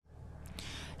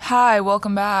Hi,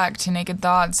 welcome back to Naked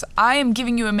Thoughts. I am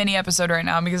giving you a mini episode right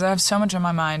now because I have so much on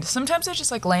my mind. Sometimes I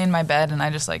just lay in my bed and I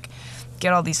just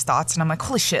get all these thoughts and I'm like,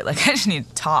 holy shit, I just need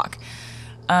to talk.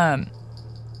 But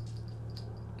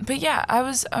yeah, I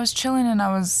was chilling and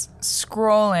I was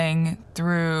scrolling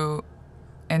through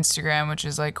Instagram, which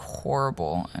is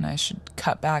horrible and I should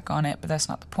cut back on it, but that's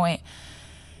not the point.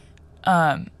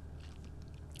 I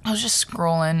was just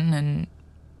scrolling and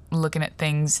looking at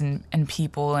things and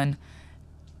people, and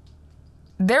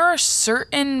there are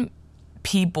certain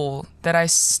people that I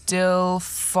still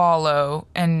follow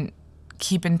and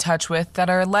keep in touch with that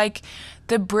are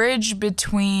the bridge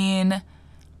between,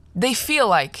 they feel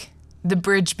like the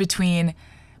bridge between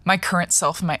my current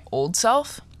self and my old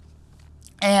self.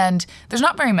 And there's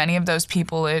not very many of those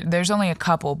people. There's only a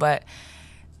couple, but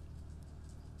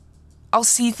I'll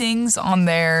see things on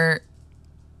their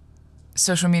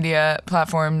social media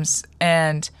platforms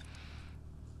and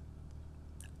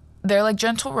they're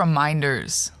gentle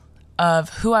reminders of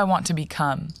who I want to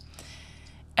become.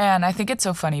 And I think it's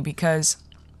so funny because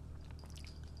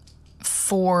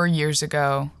 4 years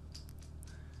ago,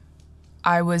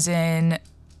 I was in,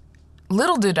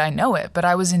 little did I know it, but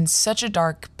I was in such a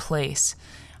dark place.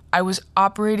 I was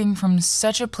operating from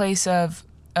such a place of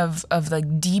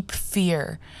deep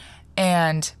fear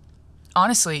and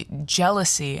honestly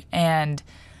jealousy and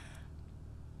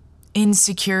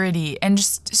insecurity and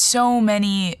just so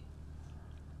many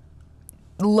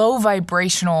low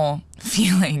vibrational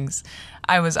feelings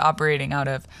I was operating out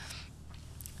of.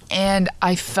 And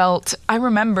I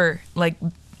remember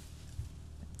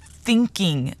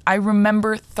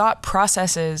thought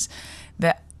processes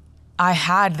that I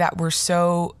had that were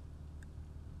so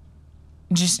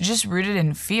just rooted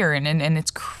in fear. And it's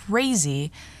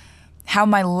crazy how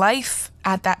my life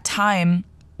at that time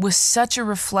was such a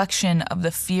reflection of the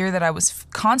fear that I was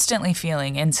constantly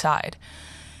feeling inside.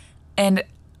 And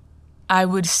I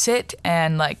would sit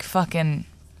and I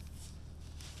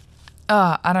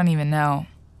don't even know.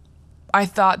 I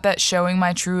thought that showing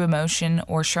my true emotion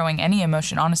or showing any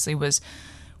emotion, honestly, was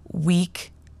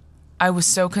weak. I was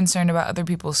so concerned about other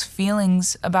people's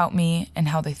feelings about me and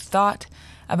how they thought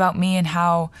about me and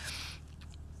how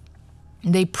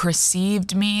they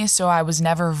perceived me, so I was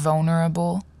never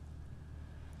vulnerable.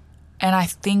 And I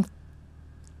think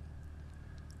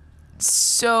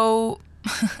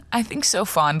so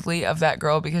fondly of that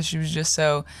girl because she was just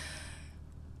so,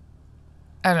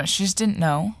 I don't know, she just didn't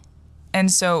know.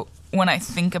 And so when I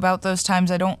think about those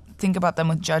times, I don't think about them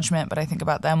with judgment, but I think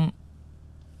about them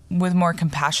with more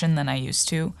compassion than I used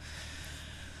to.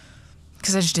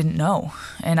 Because I just didn't know.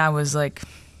 And I was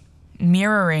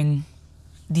mirroring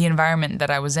the environment that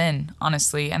I was in,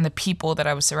 honestly, and the people that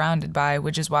I was surrounded by,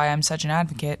 which is why I'm such an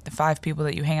advocate. The 5 people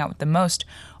that you hang out with the most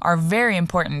are very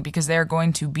important because they're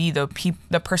going to be the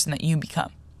person that you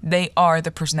become. They are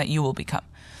the person that you will become.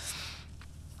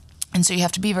 And so you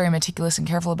have to be very meticulous and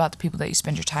careful about the people that you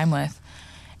spend your time with.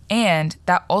 And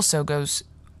that also goes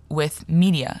with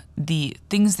media. The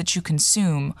things that you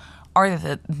consume are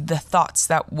the thoughts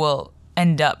that will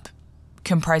end up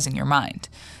comprising your mind.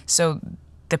 So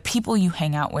the people you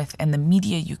hang out with and the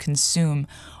media you consume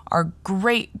are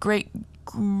great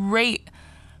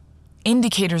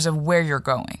indicators of where you're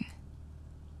going.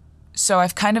 So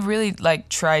I've kind of really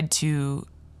tried to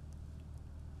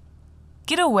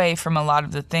get away from a lot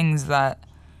of the things that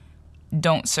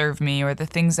don't serve me or the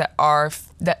things that are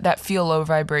that feel low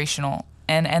vibrational,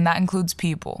 and that includes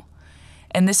people.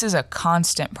 And this is a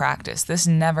constant practice. This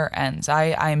never ends.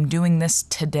 I am doing this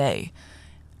today.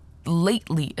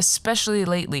 Lately, especially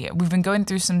lately, we've been going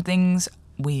through some things.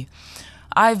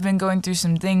 I've been going through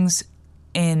some things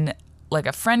in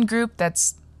a friend group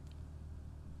that's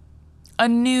a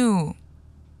new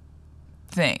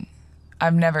thing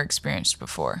I've never experienced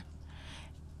before.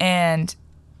 And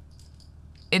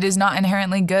it is not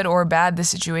inherently good or bad. The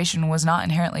situation was not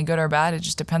inherently good or bad. It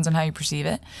just depends on how you perceive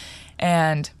it.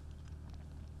 And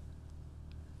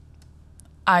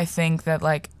I think that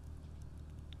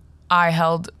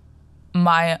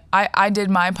I did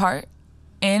my part.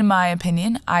 In my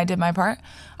opinion, I did my part.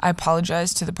 I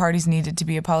apologized to the parties needed to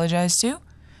be apologized to.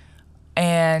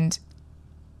 And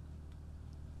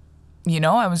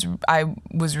I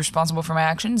was responsible for my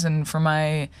actions and for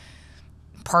my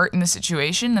part in the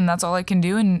situation, and that's all I can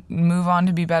do and move on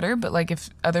to be better. But if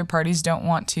other parties don't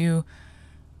want to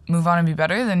move on and be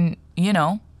better, then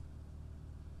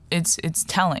it's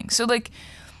telling. So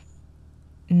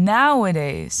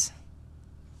nowadays,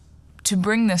 to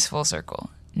bring this full circle,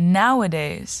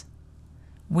 nowadays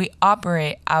we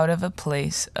operate out of a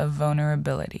place of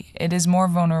vulnerability. It is more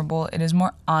vulnerable, it is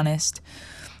more honest,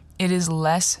 it is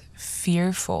less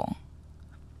fearful.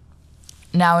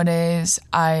 nowadays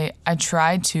I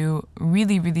try to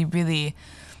really, really, really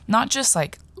not just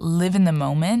like live in the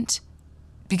moment,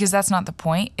 because that's not the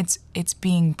point. It's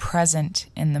being present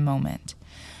in the moment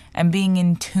and being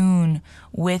in tune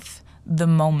with the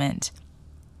moment.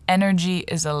 Energy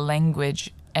is a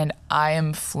language, and I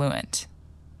am fluent.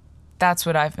 That's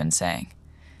what I've been saying.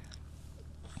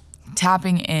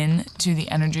 Tapping in to the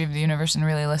energy of the universe and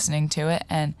really listening to it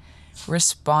and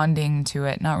responding to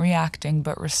it, not reacting,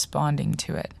 but responding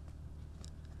to it.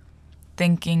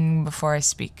 Thinking before I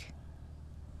speak.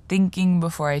 Thinking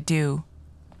before I do.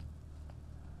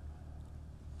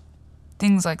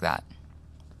 Things like that.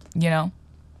 You know?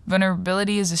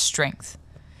 Vulnerability is a strength.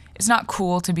 It's not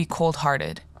cool to be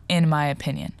cold-hearted, in my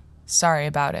opinion. Sorry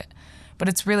about it. But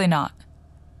it's really not.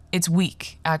 It's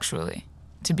weak, actually,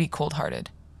 to be cold-hearted.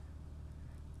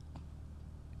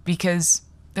 Because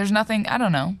there's nothing, I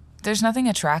don't know, there's nothing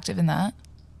attractive in that.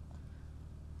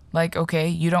 Like, okay,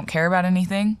 you don't care about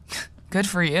anything? Good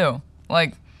for you.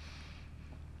 Like,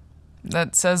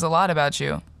 that says a lot about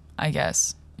you, I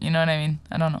guess. You know what I mean?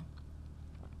 I don't know.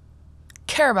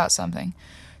 Care about something.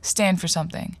 Stand for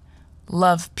something.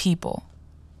 Love people.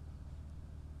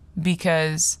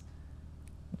 Because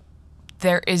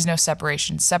there is no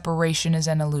separation. Separation is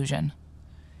an illusion.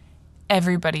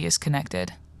 Everybody is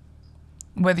connected.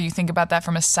 Whether you think about that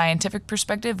from a scientific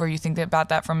perspective or you think about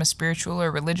that from a spiritual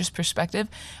or religious perspective,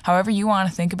 however you want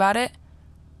to think about it,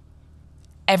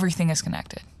 everything is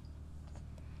connected.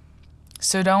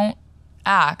 So don't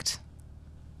act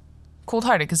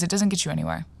cold-hearted, because it doesn't get you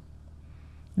anywhere.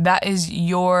 That is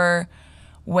your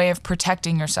way of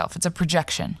protecting yourself. It's a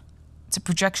projection. It's a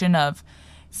projection of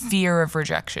fear of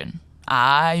rejection.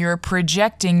 You're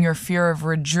projecting your fear of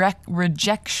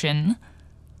rejection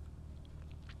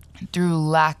through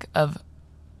lack of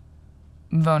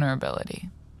vulnerability.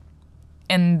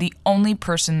 And the only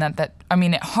person that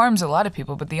it harms a lot of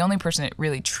people, but the only person it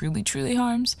really, truly, truly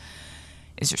harms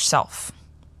is yourself.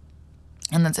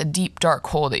 And that's a deep, dark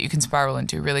hole that you can spiral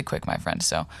into really quick, my friend.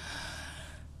 So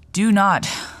do not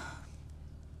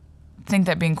think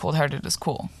that being cold-hearted is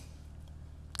cool,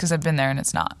 because I've been there and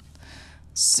it's not.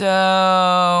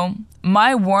 So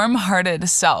my warm-hearted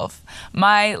self,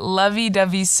 my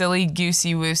lovey-dovey, silly,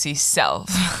 goosey-woosey self.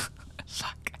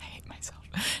 Fuck, I hate myself.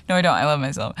 No, I don't. I love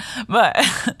myself. But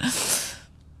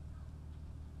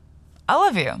I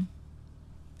love you.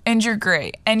 And you're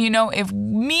great. And you know, if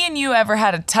me and you ever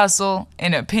had a tussle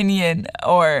in opinion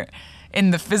or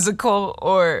in the physical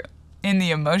or in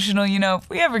the emotional, you know, if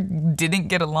we ever didn't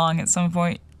get along at some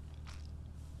point,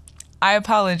 I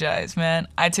apologize, man.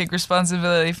 I take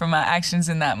responsibility for my actions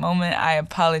in that moment. I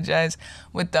apologize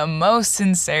with the most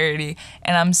sincerity,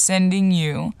 and I'm sending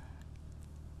you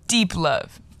deep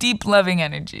love, deep loving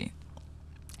energy.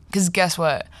 Because guess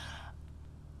what?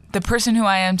 The person who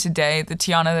I am today, the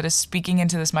Tiana that is speaking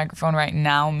into this microphone right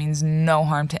now, means no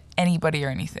harm to anybody or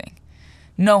anything.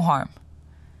 No harm.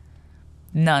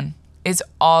 None. It's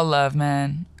all love,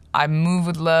 man. I move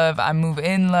with love. I move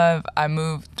in love. I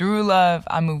move through love.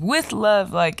 I move with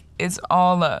love. Like, it's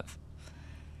all love.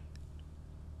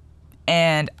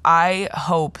 And I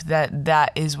hope that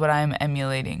that is what I'm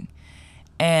emulating.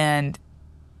 And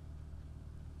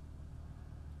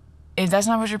if that's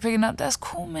not what you're picking up, that's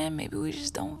cool, man. Maybe we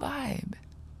just don't vibe.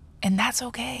 And that's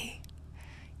okay.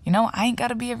 You know, I ain't got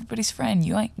to be everybody's friend.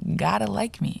 You ain't got to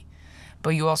like me. But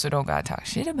you also don't got to talk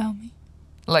shit about me.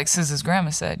 Like Sis's grandma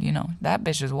said, you know, that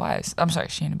bitch is wise. I'm sorry,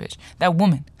 she ain't a bitch. That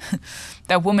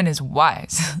woman is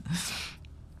wise.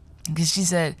 Because she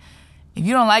said, if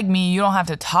you don't like me, you don't have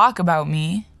to talk about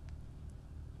me.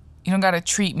 You don't got to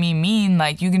treat me mean.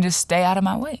 Like, you can just stay out of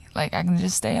my way. Like, I can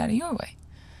just stay out of your way.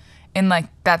 And, like,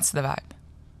 that's the vibe.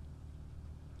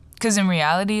 Because in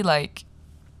reality, like,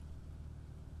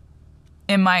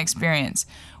 in my experience,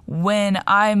 when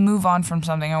I move on from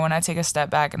something or when I take a step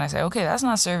back and I say, okay, that's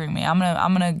not serving me, I'm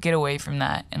gonna get away from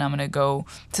that and I'm gonna go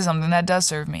to something that does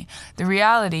serve me. The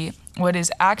reality, what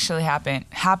is actually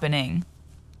happening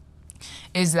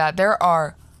is that there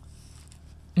are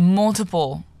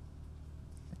multiple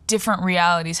different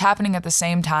realities happening at the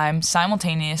same time,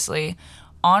 simultaneously,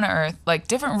 on Earth, like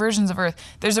different versions of Earth.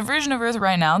 There's a version of Earth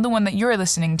right now, the one that you're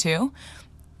listening to,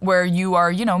 where you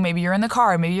are, you know, maybe you're in the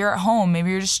car, maybe you're at home,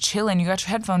 maybe you're just chilling, you got your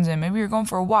headphones in, maybe you're going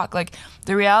for a walk. Like,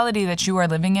 the reality that you are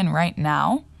living in right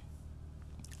now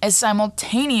is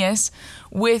simultaneous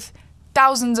with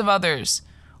thousands of others,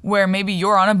 where maybe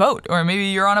you're on a boat, or maybe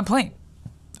you're on a plane,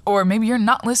 or maybe you're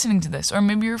not listening to this, or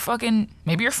maybe you're fucking,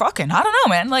 I don't know,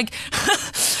 man. Like,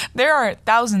 there are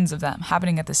thousands of them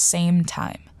happening at the same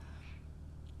time.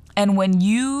 And when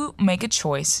you make a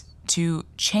choice to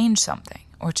change something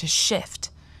or to shift,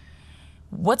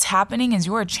 what's happening is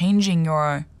you are changing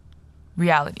your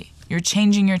reality. You're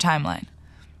changing your timeline.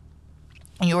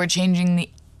 You are changing the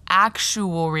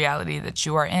actual reality that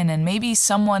you are in. And maybe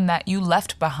someone that you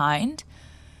left behind,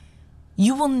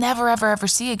 you will never, ever, ever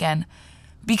see again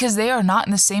because they are not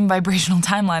in the same vibrational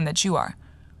timeline that you are.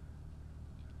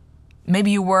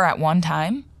 Maybe you were at one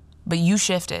time, but you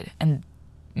shifted, and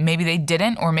maybe they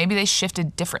didn't, or maybe they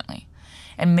shifted differently.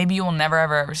 And maybe you will never,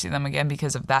 ever, ever see them again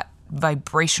because of that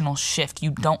vibrational shift.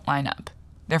 You don't line up.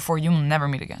 Therefore, you will never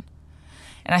meet again.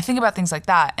 And I think about things like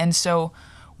that. And so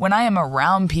when I am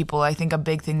around people, I think a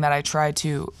big thing that I try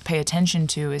to pay attention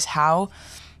to is how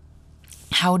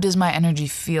does my energy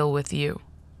feel with you?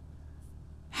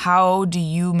 How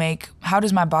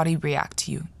does my body react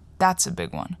to you? That's a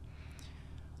big one.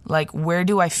 Like, where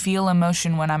do I feel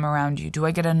emotion when I'm around you? Do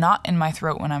I get a knot in my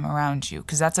throat when I'm around you?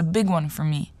 Because that's a big one for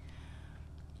me.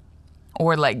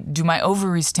 Or like, do my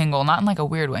ovaries tingle? Not in like a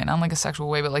weird way, not in like a sexual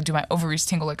way, but like, do my ovaries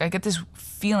tingle? Like, I get this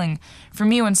feeling. For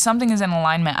me, when something is in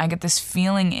alignment, I get this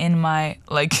feeling in my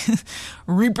like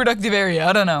reproductive area.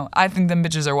 I don't know. I think them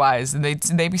bitches are wise.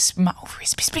 My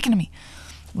ovaries be speaking to me.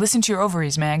 Listen to your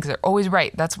ovaries, man, because they're always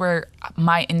right. That's where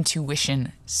my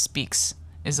intuition speaks,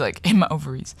 is like in my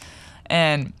ovaries.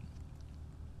 And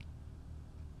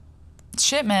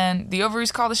shit, man, the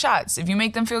ovaries call the shots. If you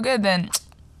make them feel good, then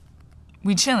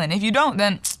we chilling. If you don't,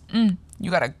 then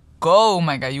you gotta go,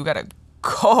 my guy. You gotta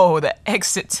go. The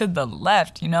exit to the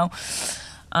left, you know?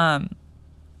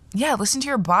 Yeah, listen to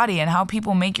your body and how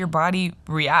people make your body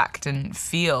react and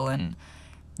feel. And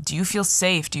do you feel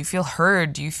safe? Do you feel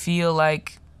heard? Do you feel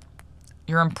like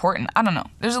you're important? I don't know.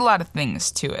 There's a lot of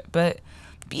things to it, but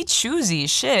be choosy.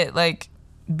 Shit, like,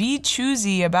 be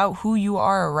choosy about who you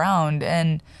are around.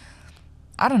 And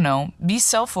I don't know, be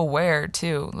self-aware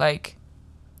too. Like,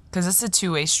 because it's a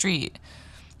two-way street.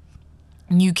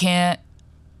 You can't,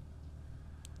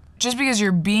 just because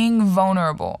you're being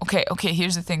vulnerable. Okay,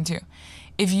 here's the thing too.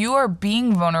 If you are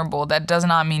being vulnerable, that does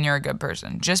not mean you're a good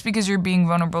person. Just because you're being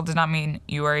vulnerable does not mean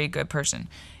you are a good person.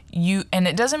 And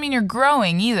it doesn't mean you're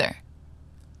growing either.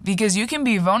 Because you can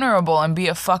be vulnerable and be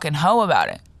a fucking hoe about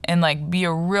it. And like be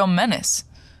a real menace.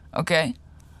 Okay?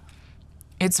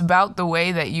 It's about the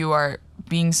way that you are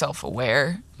being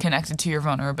self-aware, connected to your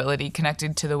vulnerability,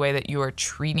 connected to the way that you are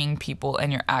treating people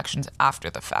and your actions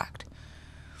after the fact.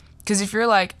 Because if you're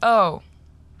like, oh,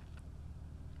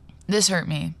 this hurt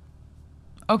me.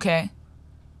 Okay.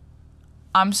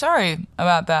 I'm sorry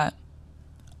about that.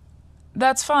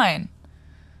 That's fine.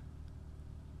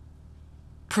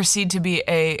 Proceed to be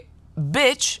a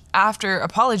bitch after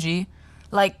apology.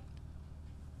 Like,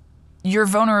 your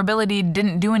vulnerability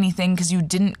didn't do anything because you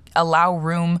didn't allow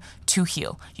room to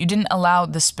heal. You didn't allow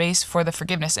the space for the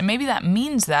forgiveness. And maybe that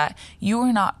means that you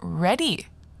are not ready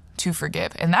to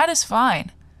forgive. And that is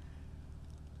fine.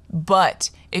 But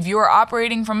if you are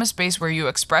operating from a space where you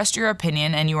expressed your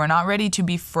opinion and you are not ready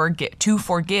to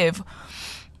forgive,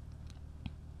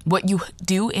 what you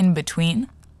do in between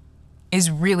is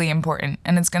really important.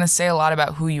 And it's going to say a lot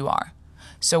about who you are.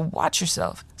 So watch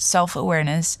yourself.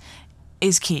 Self-awareness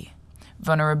is key.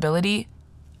 Vulnerability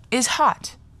is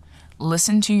hot.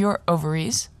 Listen to your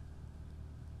ovaries.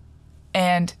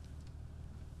 And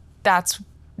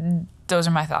those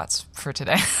are my thoughts for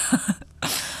today.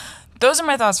 Those are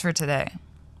my thoughts for today.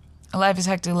 Life is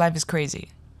hectic, life is crazy.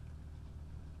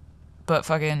 But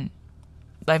fucking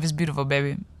life is beautiful,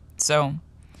 baby. So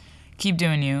keep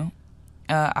doing you.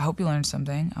 I hope you learned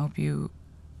something. I hope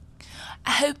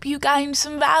you gained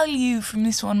some value from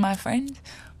this one, my friend.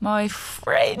 My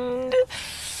friend.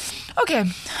 Okay.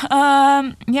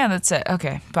 Yeah, that's it.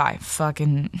 Okay, bye.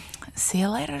 Fucking see you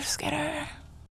later, Skitter.